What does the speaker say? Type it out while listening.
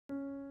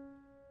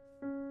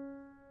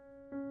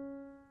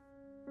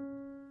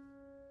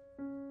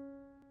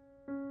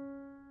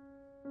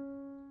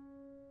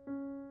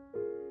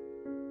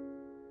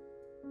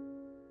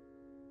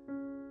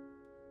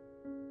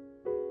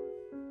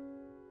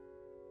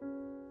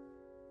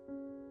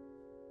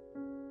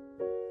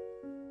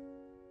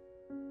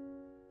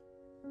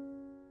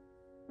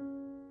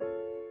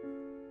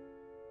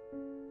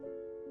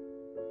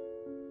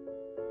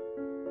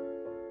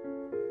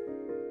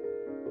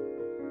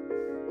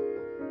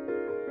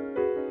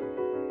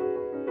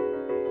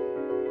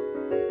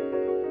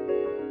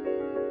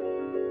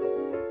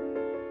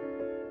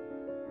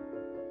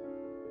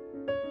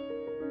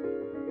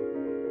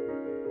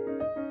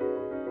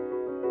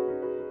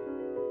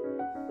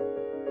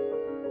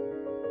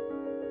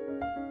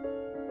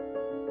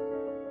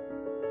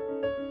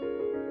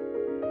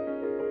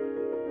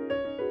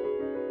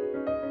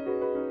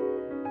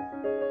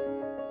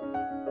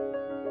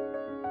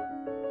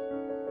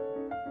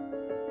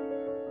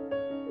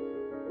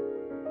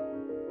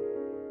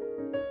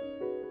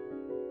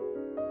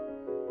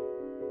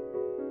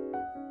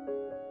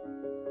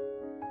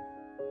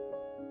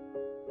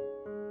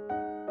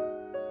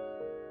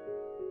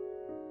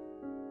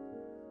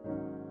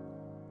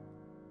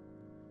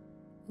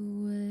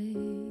away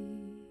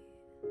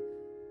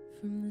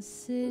from the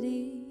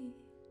city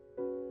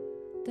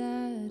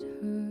that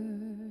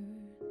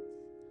hurts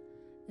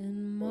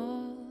and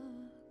mocks.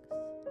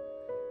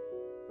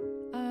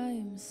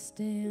 I'm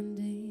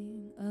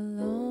standing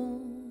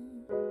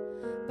alone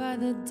by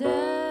the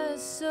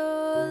desolate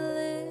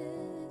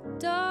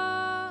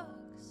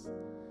docks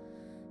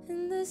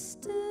in the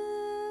still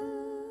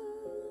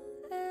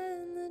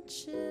and the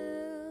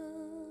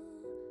chill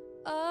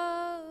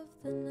of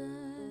the night.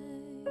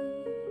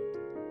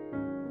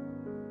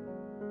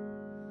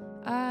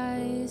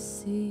 I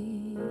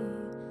see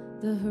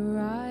the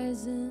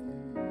horizon,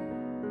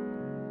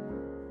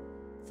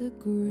 the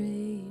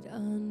great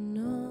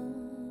unknown.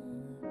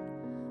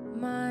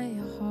 My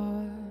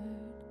heart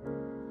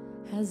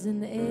has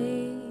an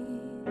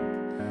ache,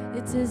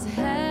 it's as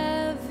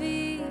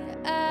heavy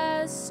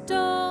as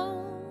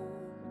stone.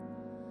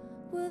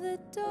 Will the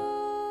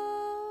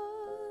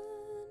dawn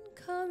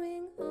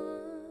coming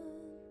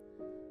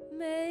on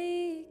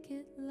make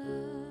it light?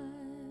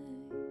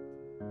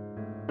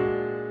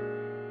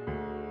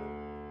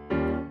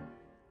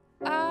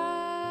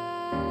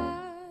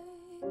 I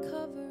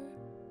cover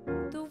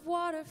the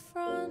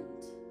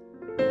waterfront.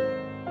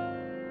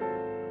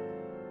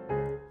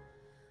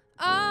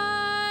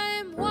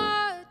 I'm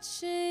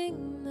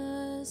watching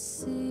the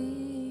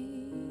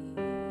sea.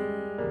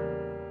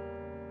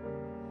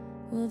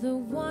 Will the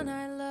one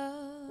I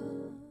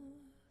love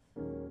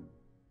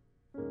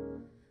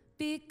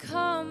be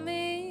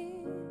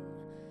coming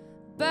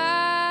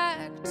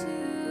back to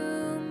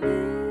me?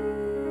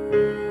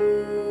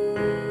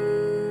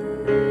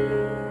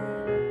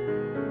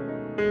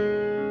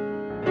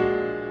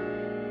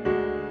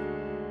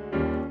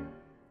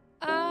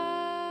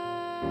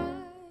 I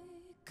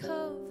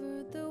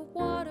covered the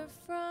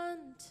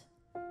waterfront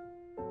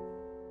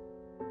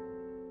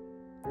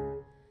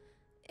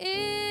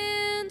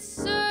in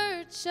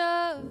search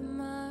of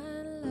my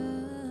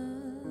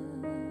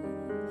love,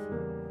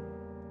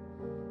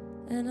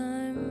 and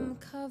I'm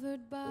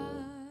covered by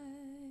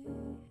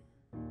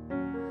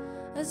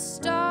a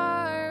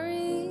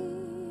starry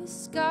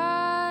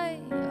sky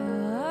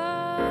above.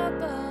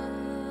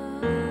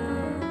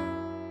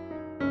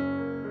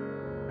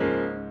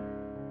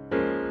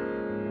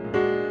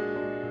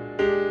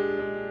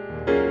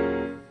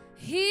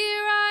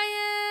 Here I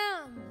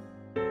am,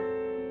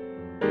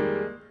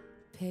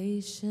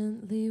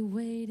 patiently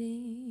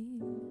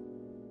waiting,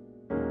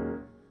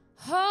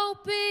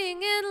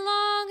 hoping and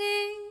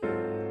longing.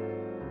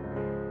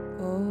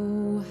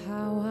 Oh,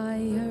 how I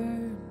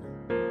yearn.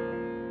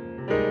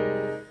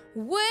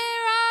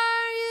 Where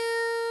are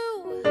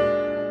you?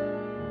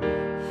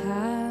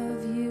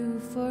 Have you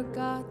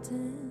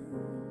forgotten?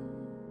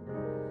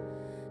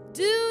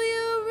 Do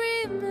you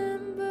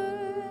remember?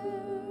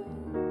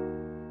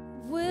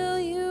 Will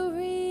you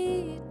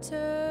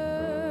return?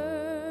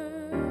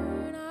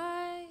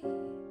 I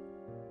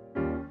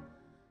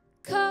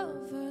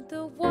covered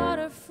the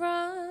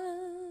waterfront.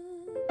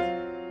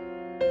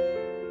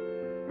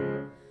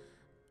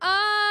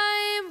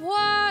 I'm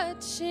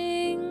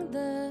watching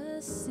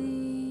the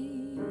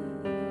sea.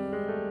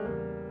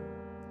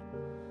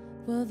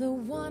 Will the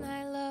one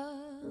I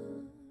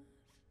love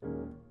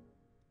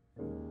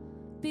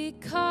be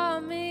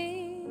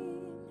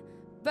coming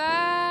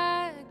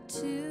back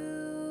to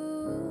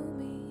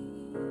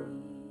me?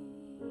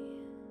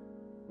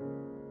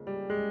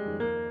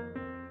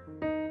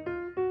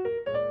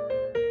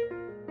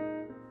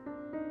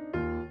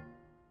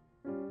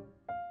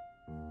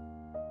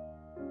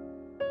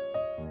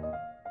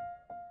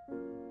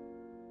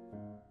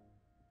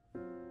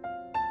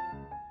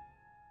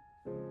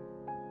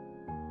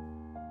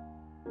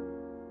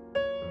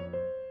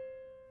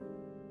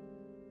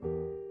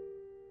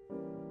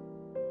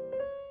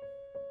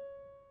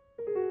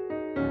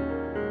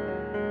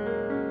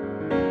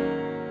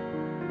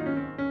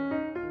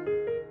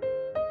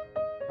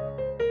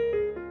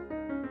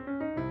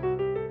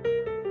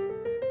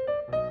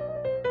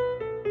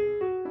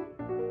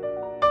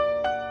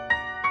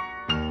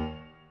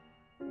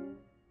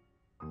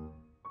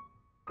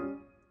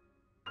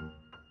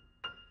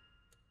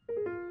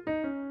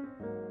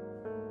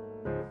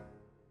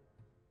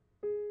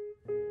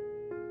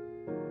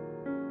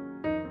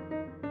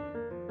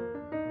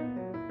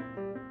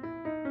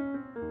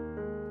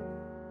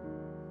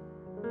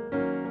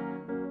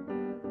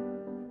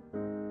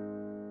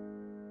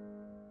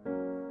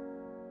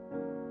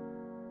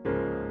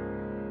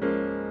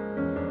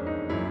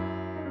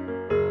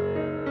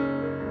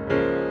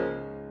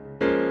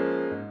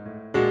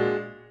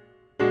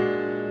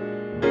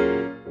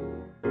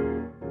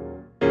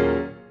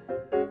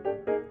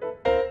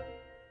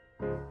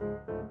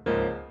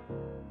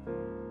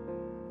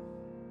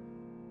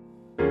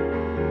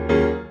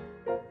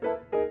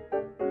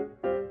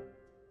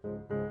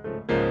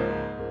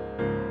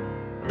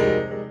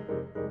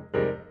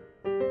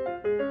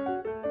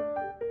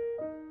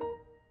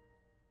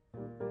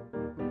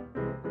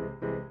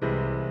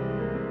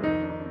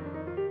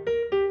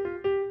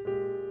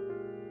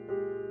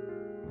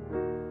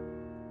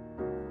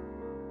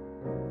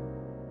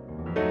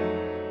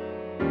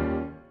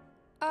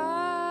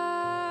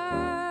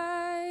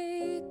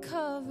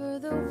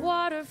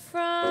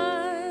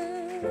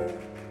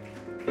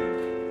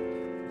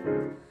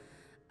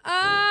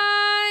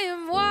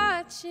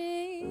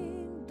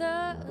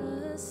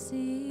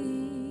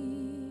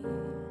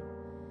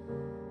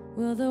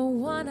 Will the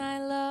one I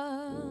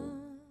love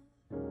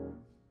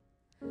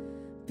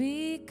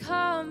be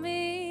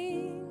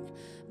coming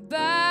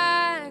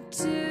back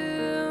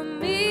to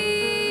me?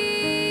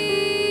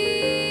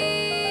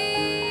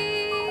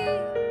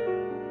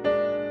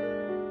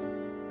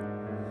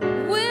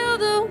 Will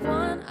the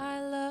one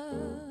I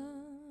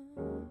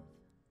love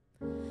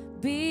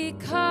be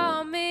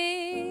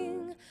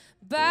coming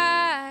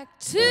back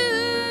to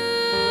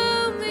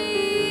me?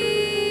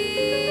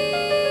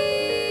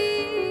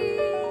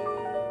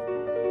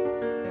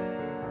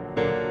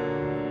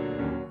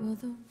 Will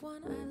the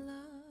one I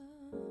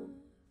love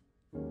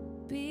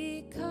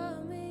be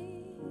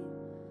coming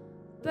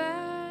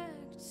back?